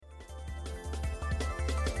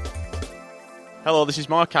Hello, this is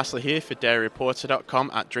Mark Castle here for DairyReporter.com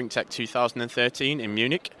at DrinkTech 2013 in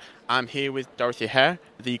Munich. I'm here with Dorothy Hare,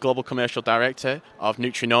 the Global Commercial Director of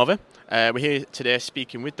Nutrinova. We're here today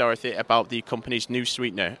speaking with Dorothy about the company's new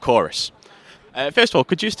sweetener, Chorus. First of all,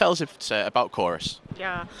 could you just tell us about Chorus?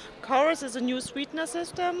 Yeah, Chorus is a new sweetener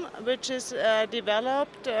system which is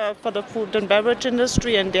developed for the food and beverage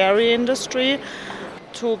industry and dairy industry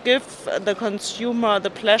to give the consumer the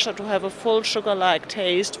pleasure to have a full sugar-like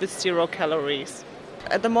taste with 0 calories.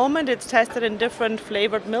 At the moment it's tested in different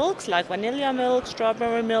flavored milks like vanilla milk,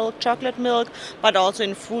 strawberry milk, chocolate milk, but also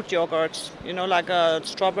in fruit yogurts, like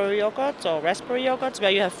strawberry yogurts or raspberry yogurts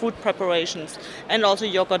where you have food preparations, and also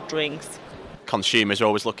yogurt drinks. Consumers are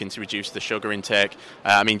always looking to reduce the sugar intake.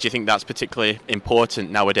 Do you think that's particularly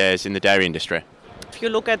important nowadays in the dairy industry? If you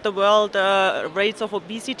look at the world rates of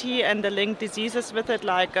obesity and the linked diseases with it,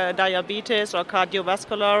 like diabetes or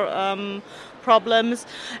cardiovascular problems,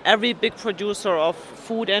 every big producer of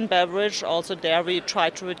food and beverage, also dairy, try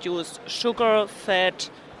to reduce sugar, fat,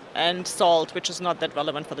 and salt, which is not that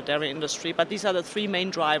relevant for the dairy industry. But these are the 3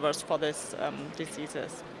 main drivers for these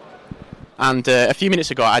diseases. And a few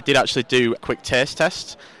minutes ago, I did actually do a quick taste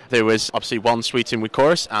test. There was obviously one sweetened with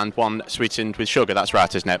Chorus and one sweetened with sugar. That's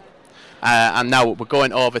right, isn't it? And now we're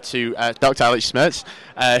going over to Dr. Alex Schmerz,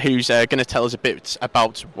 who's going to tell us a bit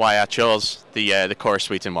about why I chose the Chorus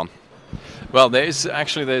sweetened one. Well,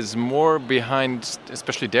 there's more behind,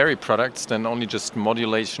 especially dairy products, than only just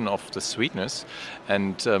modulation of the sweetness.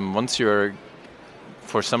 And once you're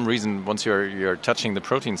touching the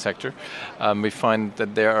protein sector, we find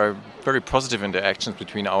that there are very positive interactions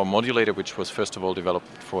between our modulator, which was first of all developed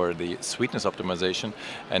for the sweetness optimization,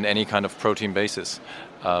 and any kind of protein basis.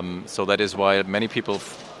 So that is why many people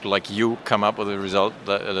like you come up with a result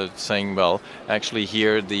saying, well, actually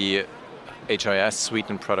here the HIS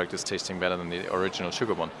sweetened product is tasting better than the original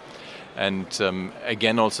sugar one. And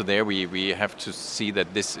again, also there we have to see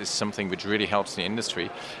that this is something which really helps the industry,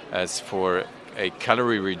 as for a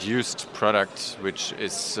calorie-reduced product, which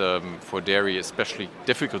is for dairy especially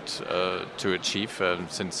difficult to achieve,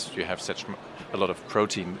 since you have such a lot of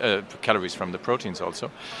protein calories from the proteins also.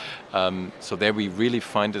 So there we really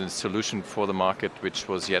find a solution for the market which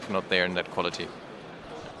was yet not there in that quality.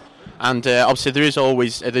 And obviously there's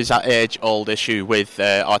that age-old issue with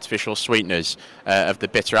artificial sweeteners of the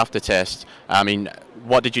bitter aftertaste.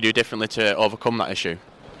 What did you do differently to overcome that issue?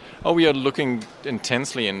 We are looking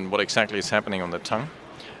intensely in what exactly is happening on the tongue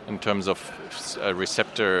in terms of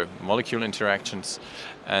receptor molecule interactions,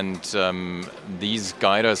 and these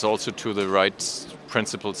guide us also to the right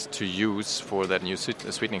principles to use for that new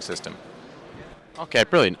sweetening system. Okay,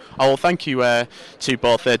 brilliant. Well, thank you to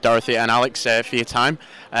both Dorothy and Alex for your time.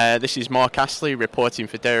 This is Mark Astley reporting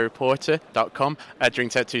for DairyReporter.com at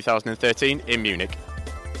DrinkTech 2013 in Munich.